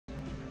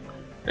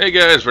Hey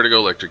guys, Vertigo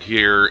Electric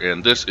here,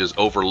 and this is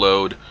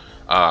Overload.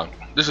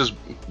 This is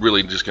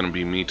really just going to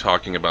be me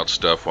talking about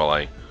stuff while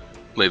I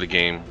play the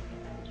game.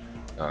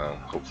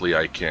 Hopefully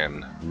I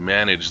can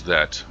manage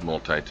that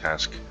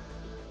multitask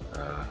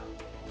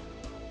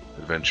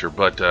adventure,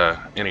 but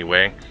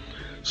anyway,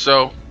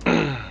 so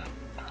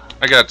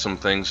I got some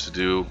things to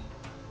do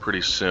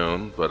pretty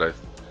soon, but I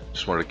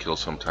just wanted to kill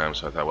some time,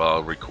 so I thought, well,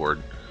 I'll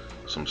record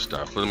some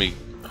stuff. Let me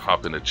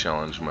hop into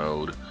challenge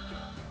mode.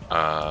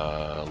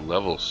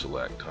 Level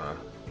select, huh?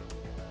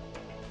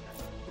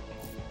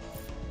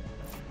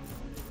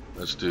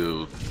 Let's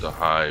do the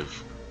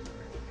Hive,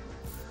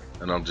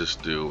 and I'll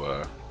just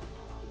do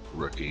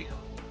Rookie.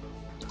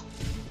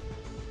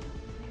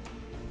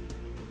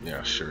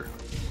 Yeah, sure.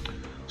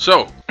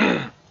 So,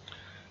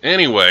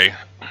 anyway,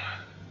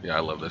 yeah, I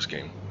love this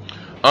game.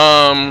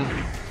 Let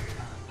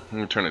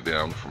me turn it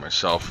down for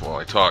myself while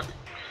I talk.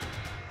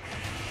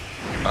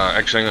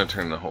 Actually, I'm gonna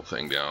turn the whole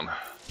thing down,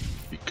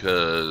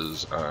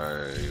 because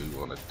I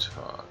want to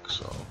talk,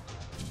 so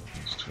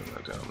let's turn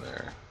that down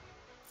there.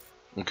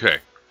 Okay,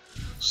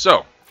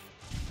 so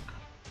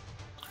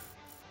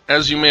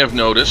as you may have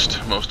noticed,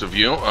 most of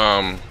you,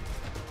 I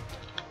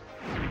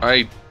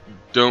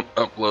don't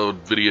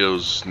upload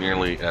videos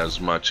nearly as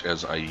much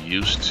as I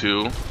used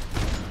to.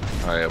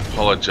 I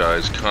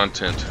apologize,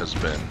 content has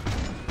been,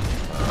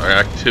 our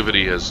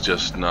activity has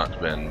just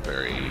not been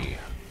very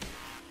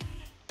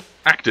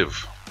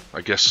active,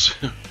 I guess.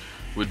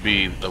 Would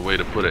be the way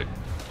to put it.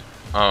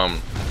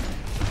 And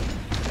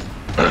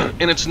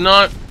it's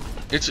not,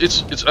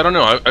 it's I don't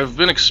know, I've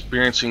been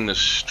experiencing this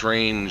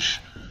strange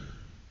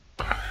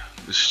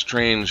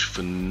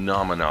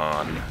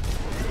phenomenon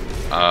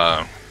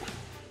that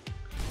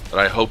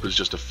I hope is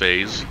just a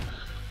phase,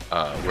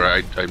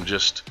 where I'm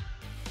just,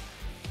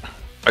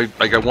 I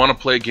want to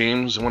play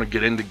games, I want to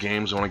get into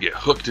games, I want to get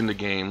hooked into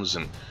games,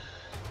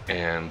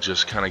 and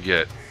just kind of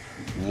get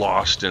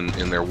lost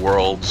in their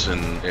worlds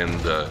and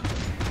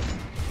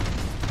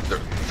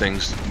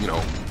things, you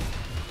know,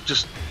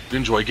 just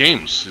enjoy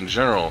games in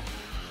general.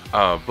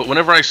 But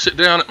whenever I sit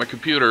down at my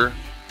computer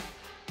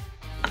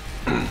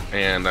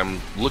and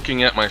I'm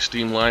looking at my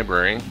Steam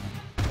library,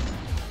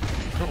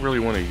 I don't really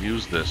want to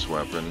use this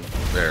weapon.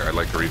 There, I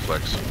like the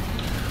reflex.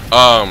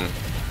 I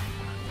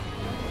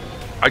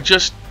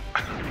just,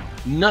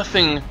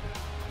 nothing,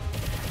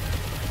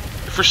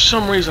 for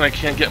some reason I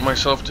can't get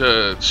myself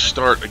to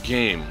start a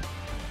game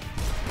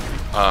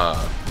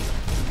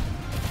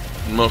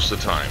most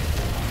of the time.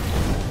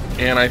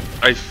 And I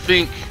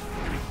think,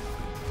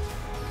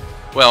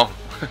 well,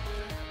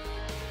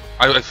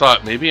 I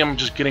thought maybe I'm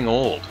just getting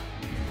old.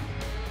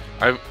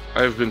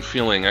 I've been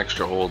feeling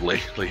extra old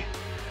lately,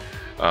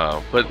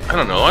 but I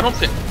don't know. I don't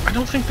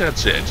think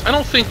that's it. I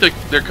don't think that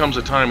there comes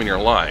a time in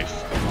your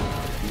life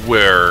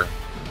where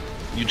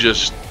you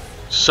just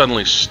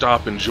suddenly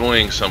stop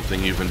enjoying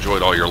something you've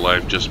enjoyed all your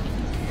life just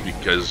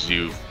because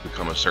you've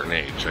become a certain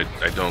age.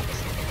 I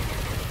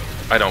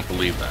don't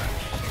believe that.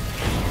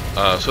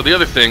 So the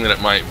other thing that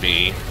it might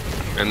be,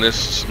 and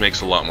this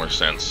makes a lot more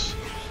sense,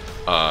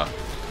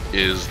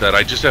 is that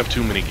I just have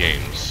too many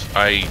games.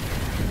 I've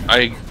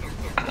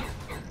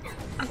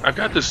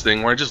got this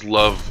thing where I just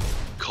love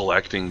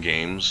collecting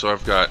games, so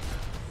I've got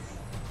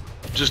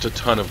just a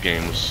ton of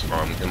games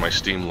in my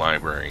Steam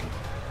library,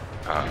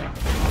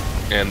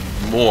 and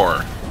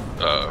more,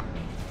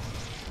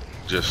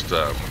 just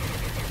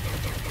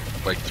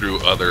like through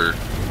other,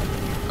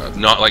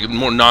 not like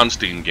more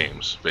non-Steam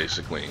games,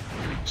 basically.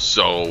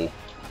 So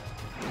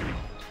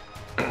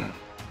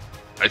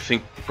I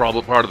think part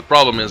of the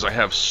problem is I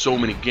have so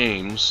many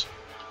games.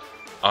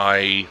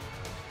 I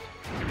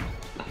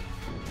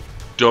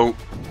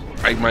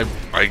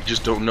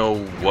just don't know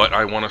what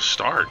I want to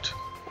start.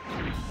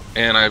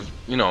 And I've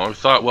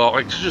thought, well,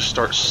 I should just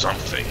start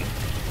something,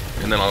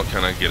 and then I'll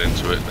kind of get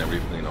into it and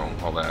everything, you know,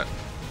 all that.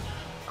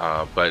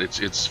 But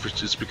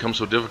it's become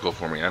so difficult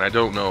for me, and I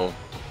don't know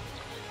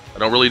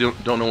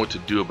what to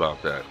do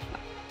about that.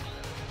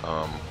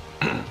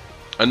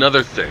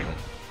 Another thing,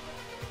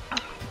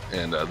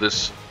 and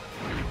this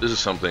is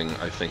something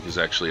I think is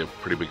actually a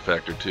pretty big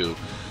factor too,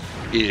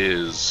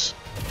 is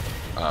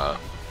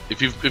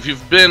if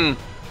you've been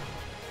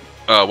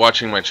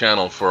watching my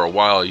channel for a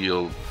while,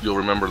 you'll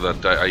remember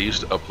that I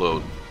used to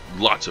upload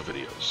lots of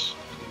videos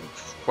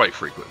quite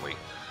frequently,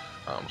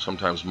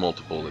 sometimes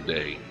multiple a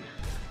day,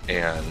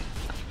 and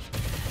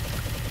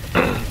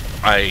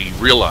I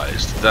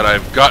realized that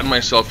I've gotten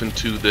myself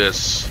into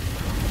this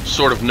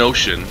sort of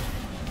notion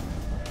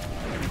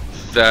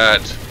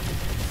that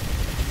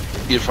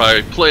if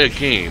I play a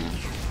game,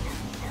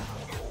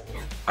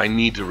 I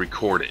need to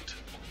record it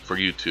for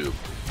YouTube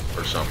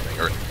or something,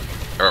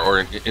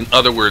 or in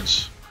other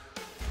words,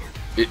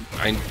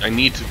 I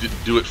need to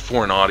do it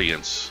for an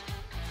audience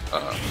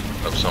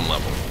of some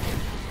level.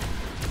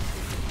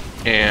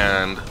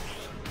 And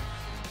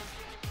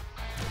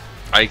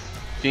I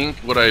think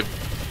what I've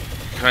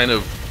kind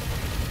of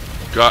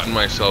gotten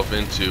myself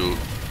into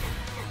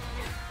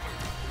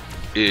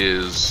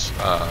is,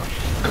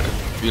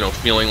 you know,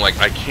 feeling like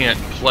I can't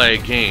play a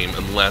game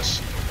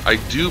unless I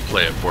do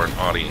play it for an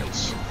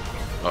audience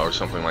or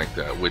something like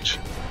that, which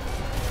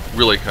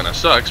really kind of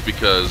sucks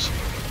because,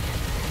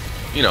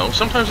 you know,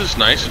 sometimes it's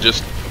nice to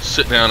just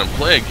sit down and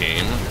play a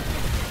game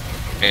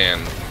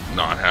and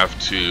not have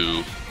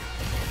to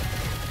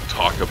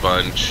talk a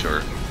bunch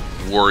or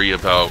worry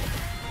about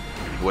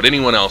what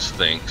anyone else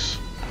thinks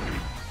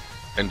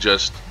and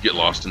just get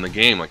lost in the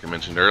game, like I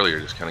mentioned earlier,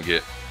 just kind of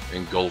get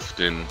engulfed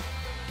in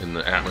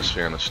the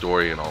atmosphere and the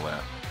story and all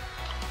that.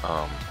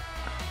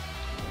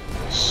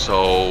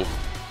 So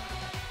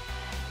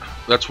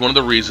that's one of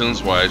the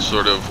reasons why I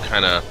sort of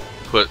kind of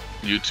put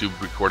YouTube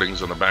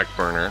recordings on the back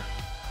burner,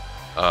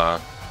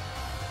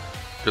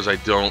 because I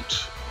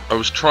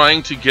was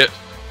trying to get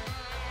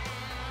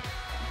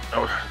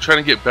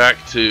back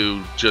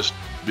to just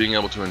being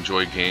able to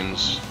enjoy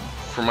games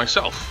for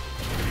myself.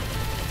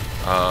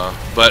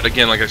 But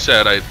again, like I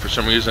said, for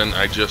some reason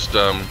I just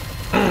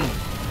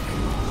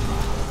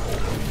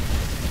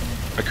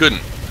I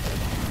couldn't.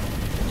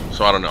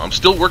 So I don't know. I'm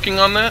still working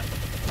on that.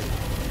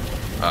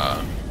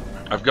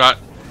 I've got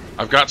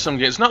some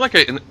games. It's not like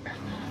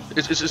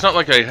it's not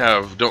like I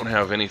don't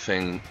have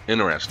anything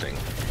interesting.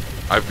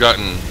 I've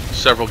gotten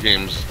several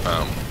games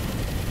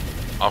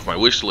off my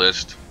wish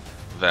list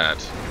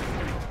that,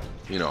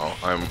 you know,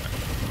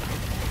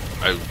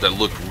 that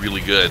look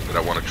really good that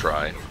I want to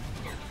try.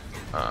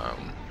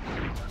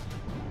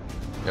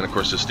 And of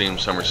course, the Steam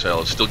Summer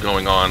Sale is still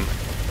going on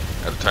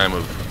at the time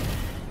of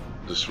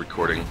this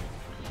recording,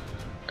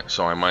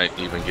 so I might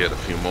even get a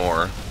few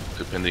more,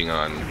 depending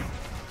on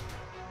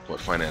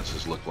what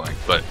finances look like.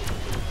 But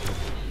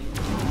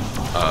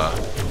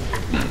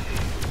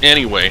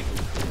anyway,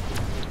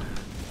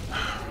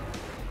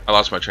 I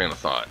lost my train of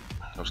thought.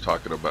 I was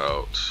talking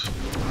about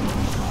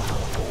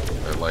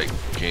I like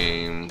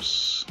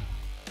games.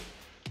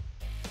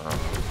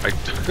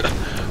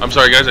 I'm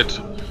sorry, guys. I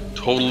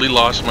totally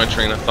lost my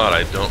train of thought.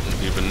 I don't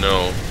even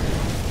know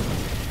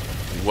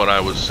what I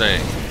was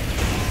saying.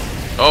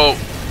 Oh,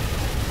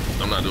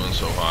 I'm not doing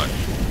so hot.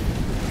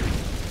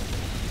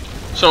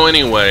 So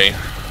anyway,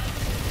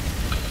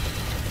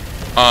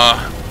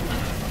 I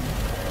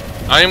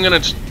am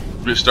gonna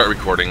start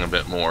recording a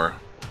bit more,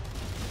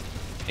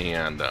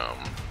 and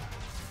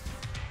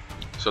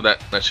so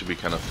that should be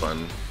kind of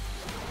fun.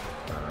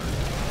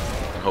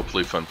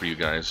 Hopefully fun for you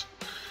guys.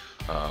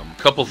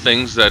 Couple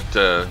things that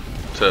to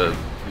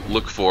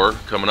look for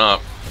coming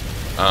up.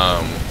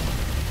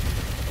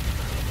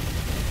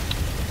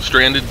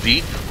 Stranded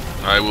Deep.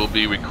 I will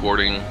be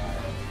recording,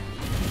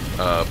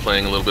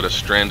 playing a little bit of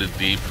Stranded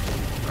Deep.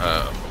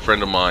 A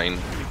friend of mine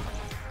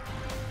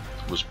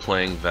was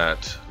playing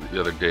that the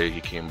other day.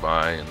 He came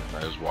by and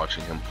I was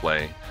watching him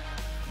play,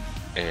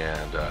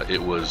 and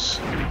it was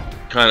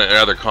kind of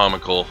rather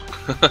comical.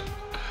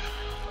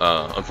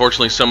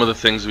 Unfortunately, some of the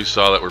things we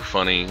saw that were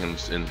funny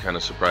and kind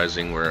of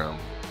surprising were,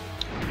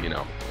 you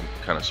know,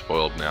 kind of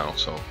spoiled now,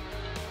 so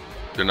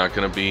they're not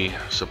going to be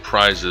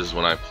surprises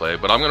when I play.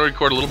 But I'm going to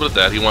record a little bit of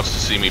that. He wants to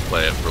see me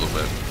play it for a little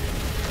bit.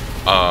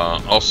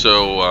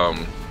 Also,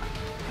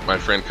 my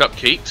friend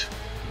Cupcake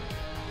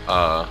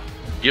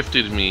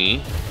gifted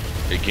me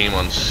a game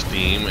on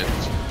Steam.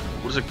 It's,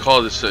 what is it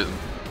called? It's a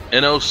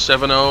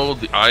NO70,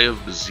 The Eye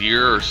of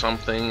Bazir or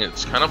something.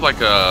 It's kind of like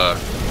a...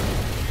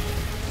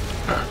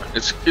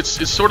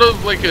 It's sort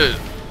of like a...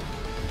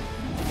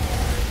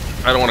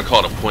 I don't want to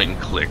call it a point and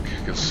click,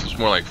 because it's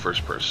more like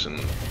first person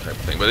type of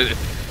thing. But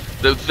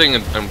the thing,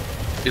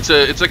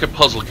 it's like a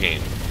puzzle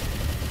game,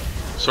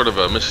 sort of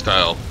a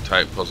misstyle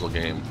type puzzle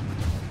game.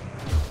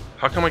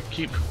 How come I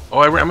keep? Oh,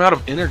 I'm out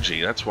of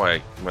energy. That's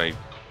why my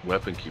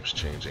weapon keeps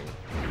changing.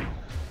 I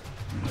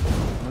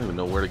don't even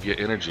know where to get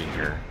energy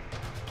here.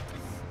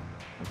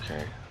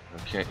 Okay, I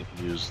can't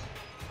use.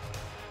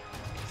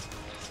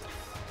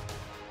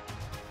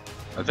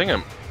 I think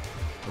am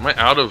I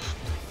out of?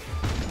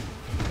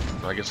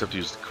 I guess I have to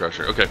use the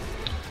crusher. Okay.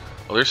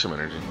 Well, there's some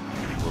energy,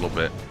 a little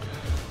bit.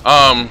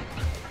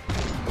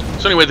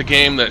 So anyway, the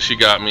game that she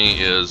got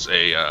me is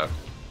a.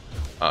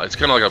 It's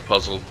kind of like a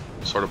puzzle,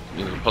 sort of,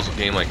 you know, puzzle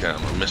game, like a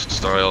Myst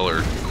style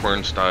or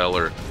Quern style,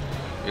 or,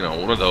 you know,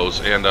 one of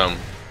those, and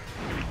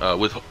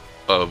with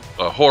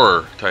a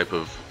horror type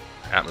of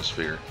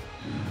atmosphere.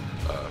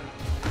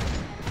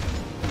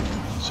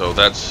 So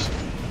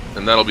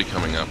that'll be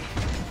coming up.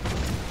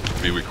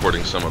 I'll be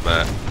recording some of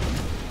that,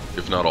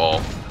 if not all.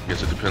 I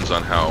guess it depends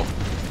on how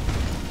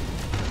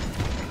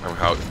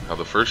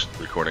the first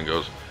recording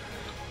goes.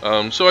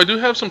 So I do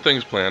have some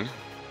things planned.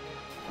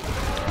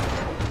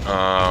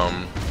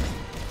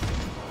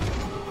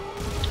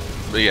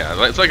 But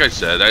yeah, it's like I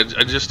said, I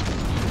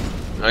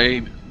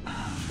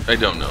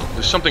don't know.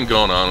 There's something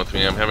going on with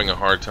me. I'm having a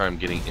hard time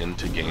getting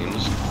into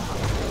games.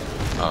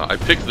 I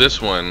picked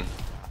this one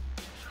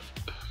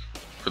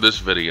for this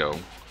video.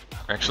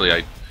 Actually,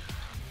 I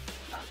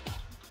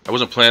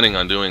wasn't planning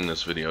on doing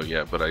this video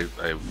yet, but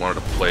I wanted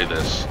to play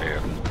this,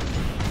 and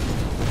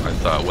I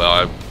thought,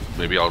 well,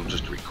 maybe I'll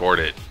just record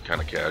it kind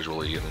of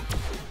casually, and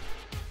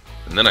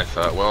then I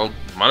thought, well,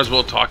 might as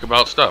well talk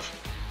about stuff.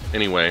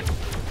 Anyway,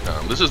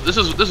 this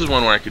is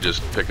one where I could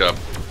just pick up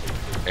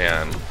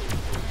and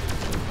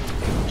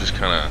just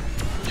kind of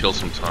kill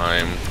some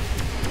time.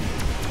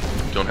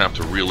 Don't have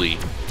to really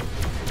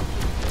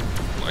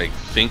like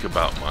think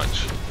about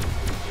much.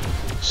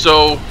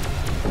 So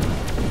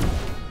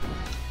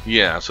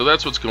yeah, so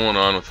that's what's going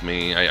on with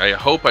me. I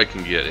hope I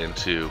can get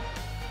into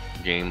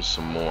games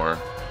some more,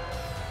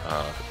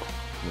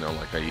 you know,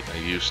 like I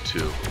used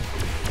to,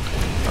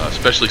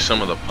 especially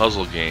some of the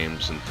puzzle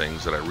games and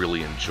things that I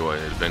really enjoy,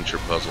 adventure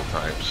puzzle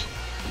types.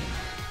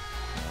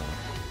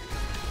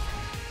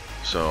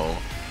 So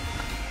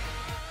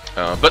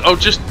but oh,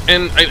 just,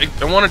 and I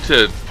wanted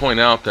to point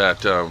out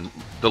that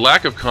the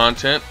lack of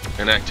content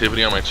and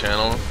activity on my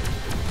channel,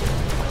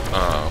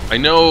 I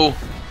know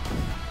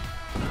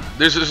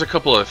there's a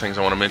couple other things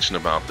I want to mention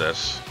about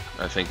this.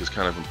 I think is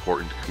kind of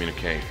important to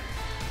communicate.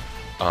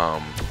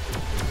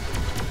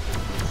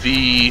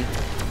 The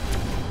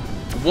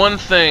one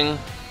thing,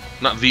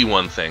 not the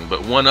one thing,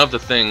 but one of the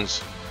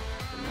things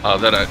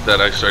that I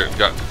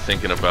got to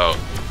thinking about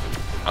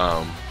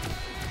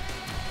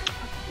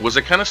was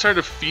I kind of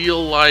started to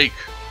feel like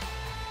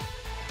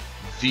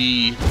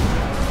the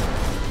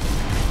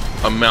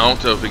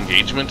amount of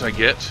engagement I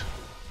get,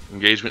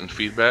 engagement and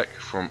feedback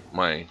from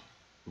my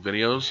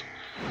videos,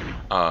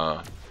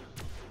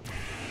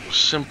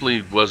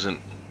 simply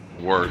wasn't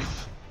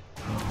worth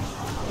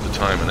the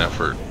time and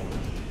effort.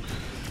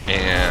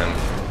 And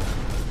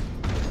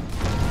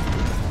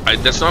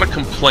that's not a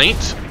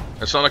complaint.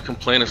 It's not a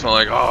complaint. It's not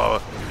like,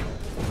 oh,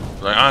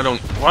 like I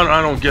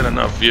don't get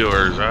enough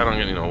viewers. I don't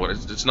get, you know what?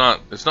 It's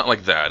not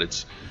like that.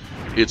 It's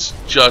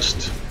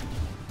just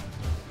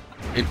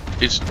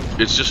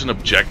an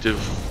objective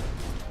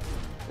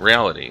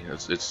reality.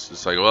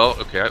 It's like, well,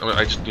 okay,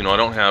 I just, you know, I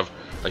don't have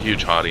a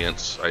huge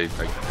audience. I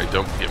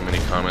don't get many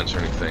comments or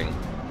anything.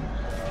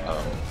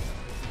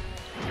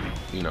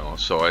 You know,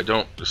 so I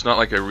don't. It's not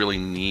like I really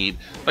need.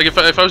 Like if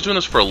I was doing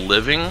this for a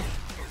living,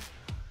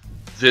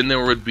 then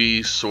there would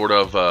be sort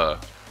of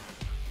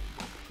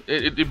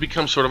it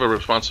becomes sort of a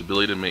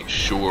responsibility to make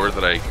sure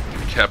that I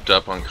kept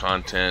up on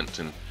content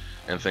and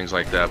things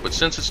like that. But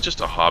since it's just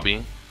a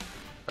hobby,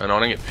 and I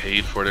don't get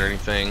paid for it or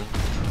anything,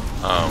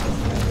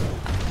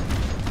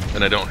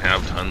 and I don't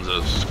have tons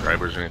of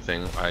subscribers or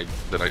anything, I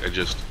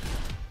just,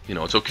 you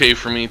know, it's okay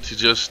for me to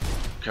just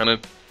kind of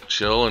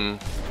chill and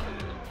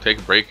take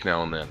a break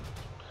now and then.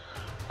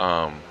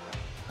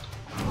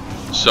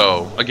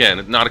 So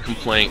again, not a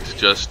complaint,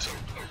 just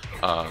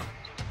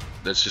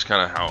that's just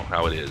kind of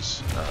how it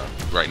is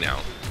right now.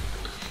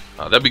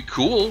 That'd be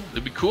cool.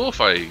 It'd be cool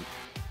if I,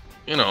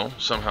 you know,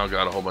 somehow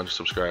got a whole bunch of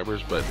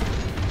subscribers, but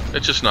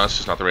it's just not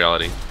the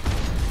reality.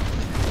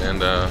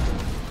 And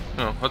you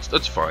know,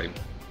 that's fine.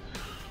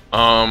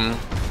 What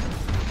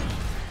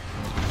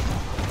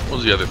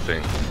was the other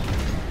thing?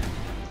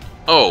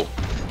 Oh,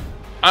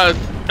 and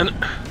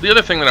the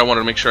other thing that I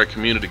wanted to make sure I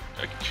communicated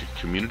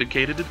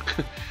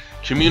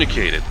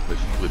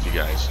with you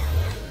guys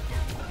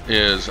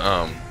is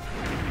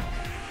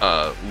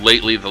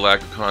lately the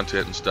lack of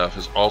content and stuff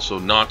has also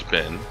not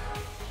been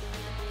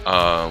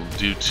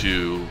due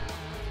to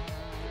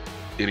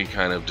any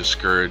kind of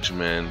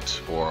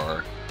discouragement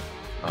or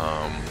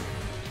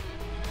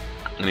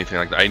anything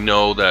like that. I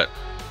know that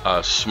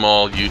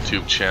small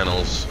YouTube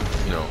channels,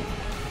 you know,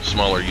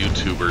 smaller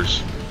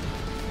YouTubers,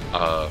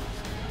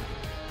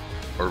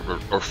 or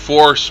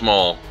for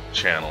small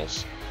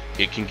channels,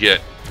 it can get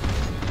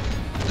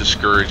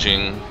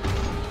discouraging,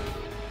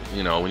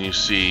 you know, when you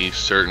see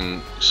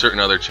certain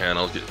other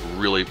channels get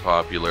really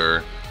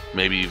popular,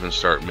 maybe even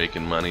start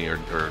making money, or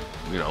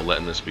you know,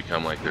 letting this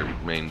become like their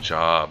main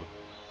job.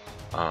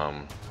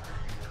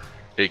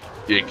 It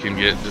can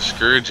get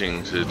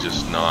discouraging to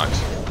just not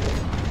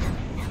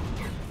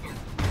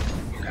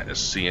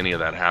see any of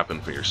that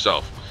happen for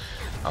yourself,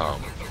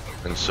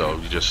 and so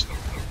you just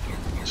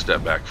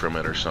step back from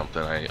it or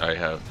something.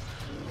 I've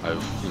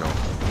you know,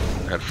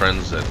 had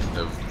friends that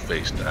have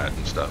faced that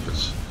and stuff.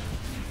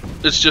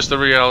 It's just the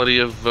reality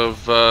of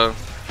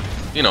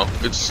you know,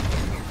 it's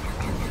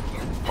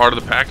part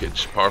of the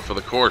package, par for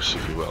the course,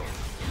 if you will.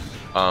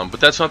 But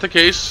that's not the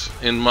case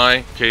in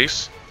my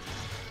case.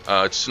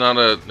 It's not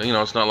a, you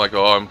know, it's not like,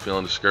 oh, I'm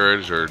feeling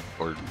discouraged or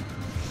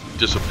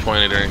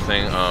disappointed or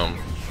anything.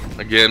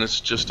 Again, it's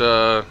just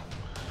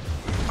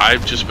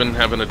I've just been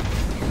having a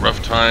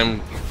rough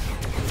time,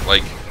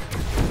 like,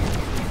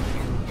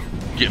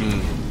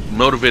 getting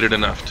motivated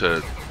enough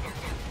to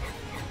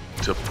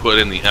put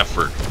in the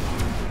effort,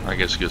 I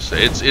guess you could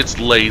say. It's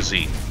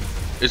lazy.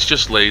 It's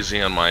just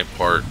lazy on my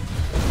part.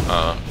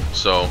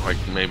 So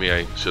maybe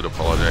I should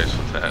apologize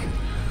for that.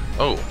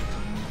 Oh,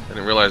 I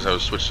didn't realize I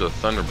was switched to the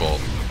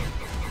Thunderbolt.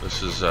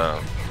 This is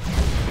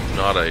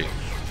not a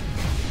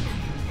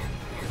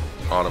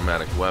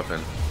automatic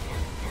weapon.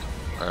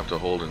 I have to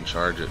hold and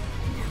charge it.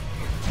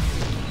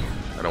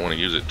 I don't want to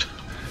use it.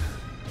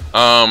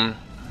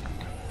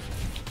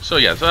 So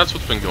yeah, so that's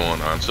what's been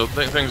going on. So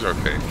things are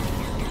okay.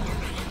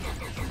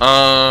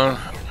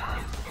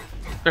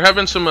 There have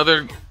been some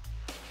other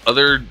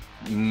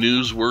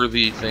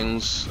newsworthy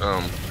things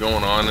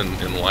going on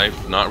in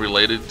life, not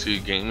related to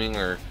gaming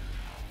or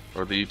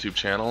the YouTube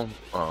channel.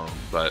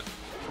 But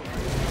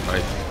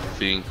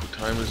think, what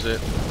time is it?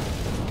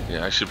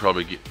 Yeah, I should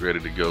probably get ready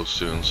to go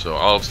soon, so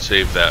I'll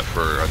save that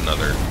for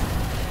another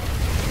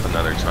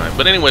time.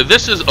 But anyway,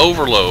 this is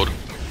Overload,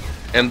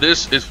 and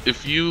this is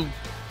if you're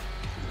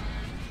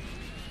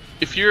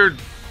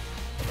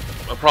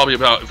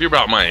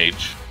about my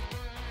age,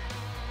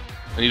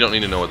 and you don't need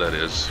to know what that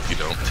is if you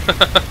don't.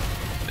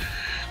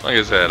 Like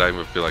I said, I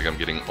feel like I'm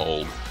getting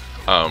old.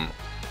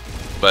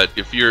 But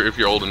if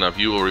you're old enough,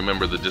 you will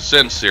remember the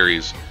Descent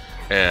series,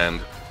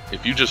 and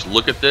if you just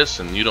look at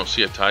this and you don't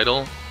see a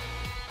title,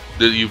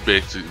 then you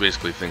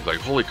basically think like,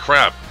 holy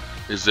crap,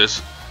 is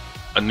this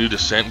a new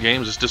Descent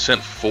game? Is this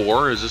Descent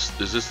 4? Is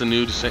this the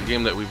new Descent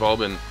game that we've all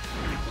been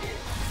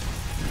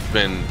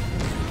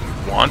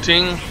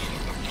wanting?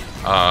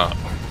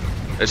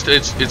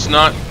 It's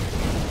not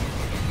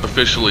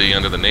officially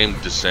under the name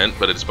Descent,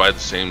 but it's by the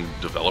same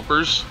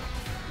developers,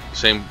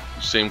 same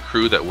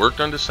crew that worked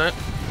on Descent.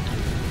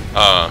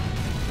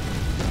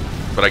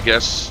 But I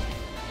guess,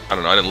 I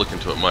don't know, I didn't look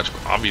into it much,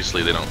 but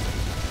obviously they don't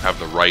have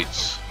the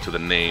rights to the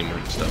name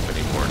and stuff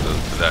anymore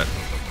to that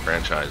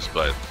franchise.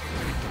 But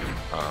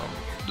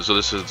so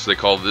this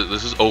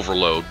is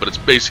Overload, but it's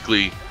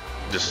basically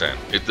Descent.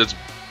 That's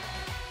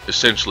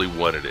essentially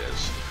what it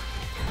is.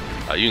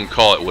 You can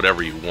call it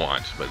whatever you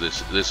want, but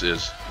this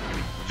is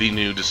the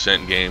new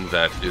Descent game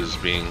that is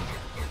being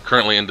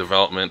currently in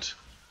development.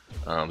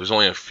 There's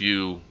only a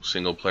few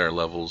single-player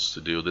levels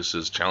to do. This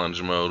is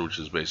challenge mode, which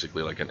is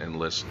basically like an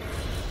endless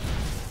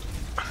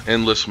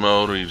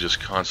mode where you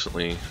just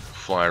constantly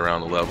fly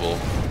around the level,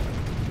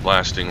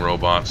 blasting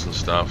robots and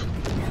stuff.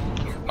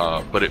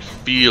 But it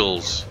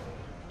feels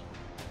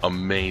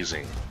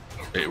amazing.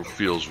 It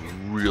feels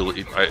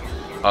really.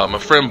 My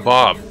friend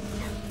Bob.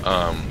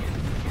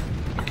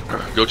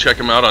 Go check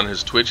him out on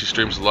his Twitch. He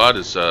streams a lot.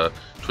 It's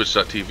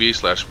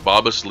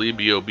twitch.tv/Bobuslee,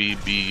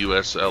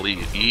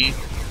 BOBBUSLEE,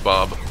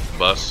 Bob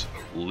Bus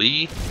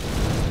Lee.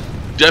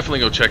 Definitely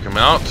go check him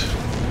out.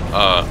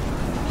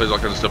 Plays all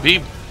kinds of stuff.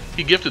 He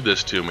gifted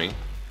this to me.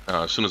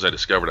 As soon as I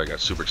discovered it, I got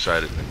super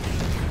excited.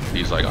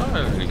 He's like,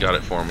 oh, he got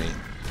it for me.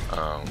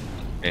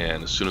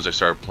 And as soon as I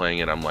started playing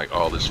it, I'm like,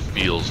 oh, this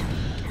feels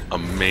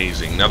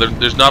amazing. Now,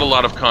 there's not a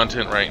lot of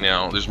content right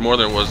now. There's more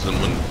than there was than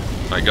when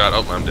I got...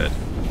 Oh, I'm dead.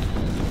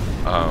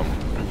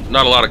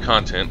 Not a lot of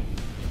content,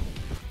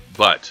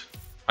 but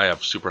I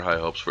have super high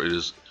hopes for it. It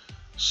is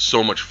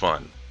so much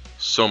fun.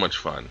 So much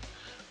fun.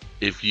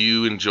 If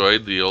you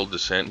enjoyed the old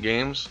Descent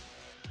games,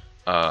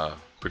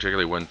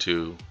 particularly 1,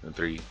 2, and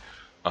 3,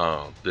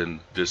 then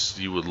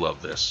you would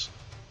love this.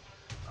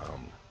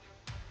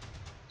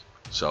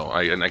 So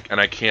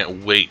I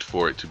can't wait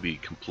for it to be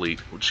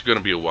complete, which is going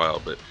to be a while,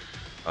 but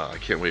I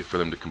can't wait for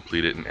them to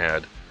complete it and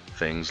add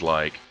things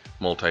like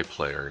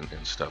multiplayer and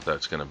stuff.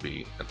 That's going to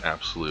be an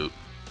absolute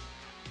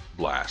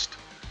blast.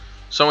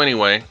 So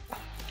anyway,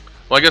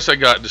 well, I guess I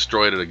got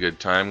destroyed at a good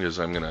time because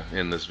I'm going to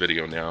end this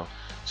video now.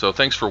 So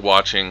thanks for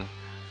watching.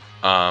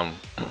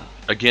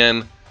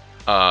 Again,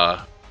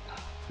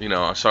 you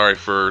know, I'm sorry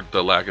for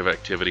the lack of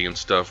activity and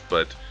stuff,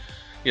 but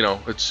you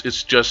know, it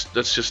just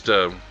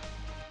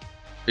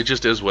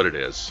is what it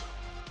is.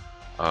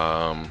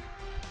 Oh,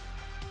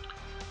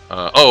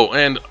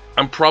 and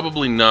I'm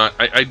probably not.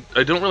 I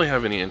don't really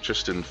have any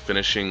interest in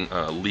finishing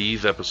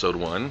Leave Episode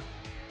 1.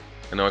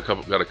 I know I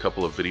got a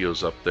couple of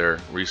videos up there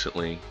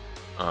recently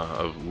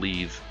of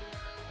Leave,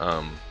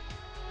 but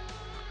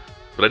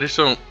I just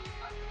don't.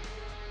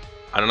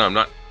 I don't know. I'm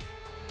not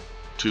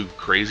too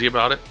crazy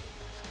about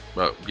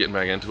getting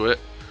back into it.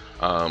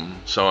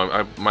 So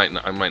I might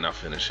not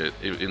finish it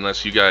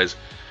unless you guys,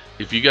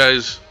 if you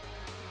guys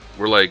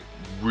were like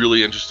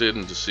really interested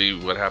and to see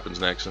what happens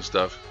next and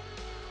stuff,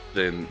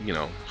 then you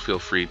know, feel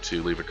free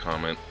to leave a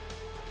comment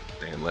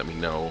and let me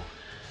know,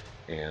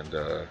 and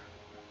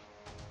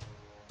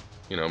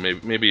you know,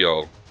 maybe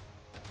I'll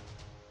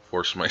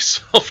force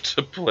myself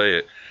to play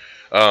it.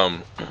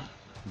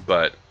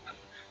 But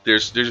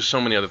there's just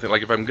so many other things.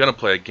 Like if I'm gonna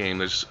play a game,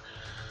 there's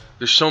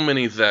so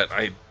many that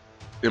I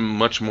am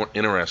much more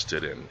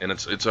interested in, and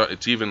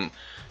it's even,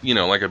 you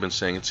know, like I've been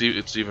saying,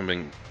 it's even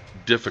been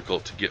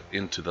difficult to get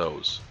into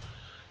those.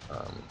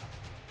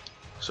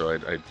 So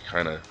I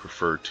kind of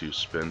prefer to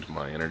spend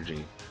my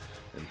energy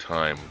and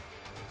time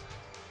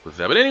with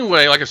that. But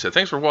anyway, like I said,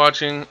 thanks for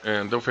watching,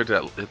 and don't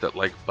forget to hit that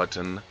like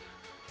button,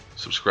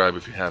 subscribe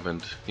if you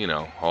haven't, you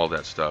know, all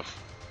that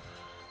stuff.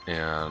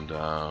 And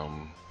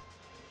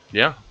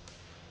yeah,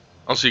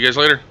 I'll see you guys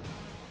later.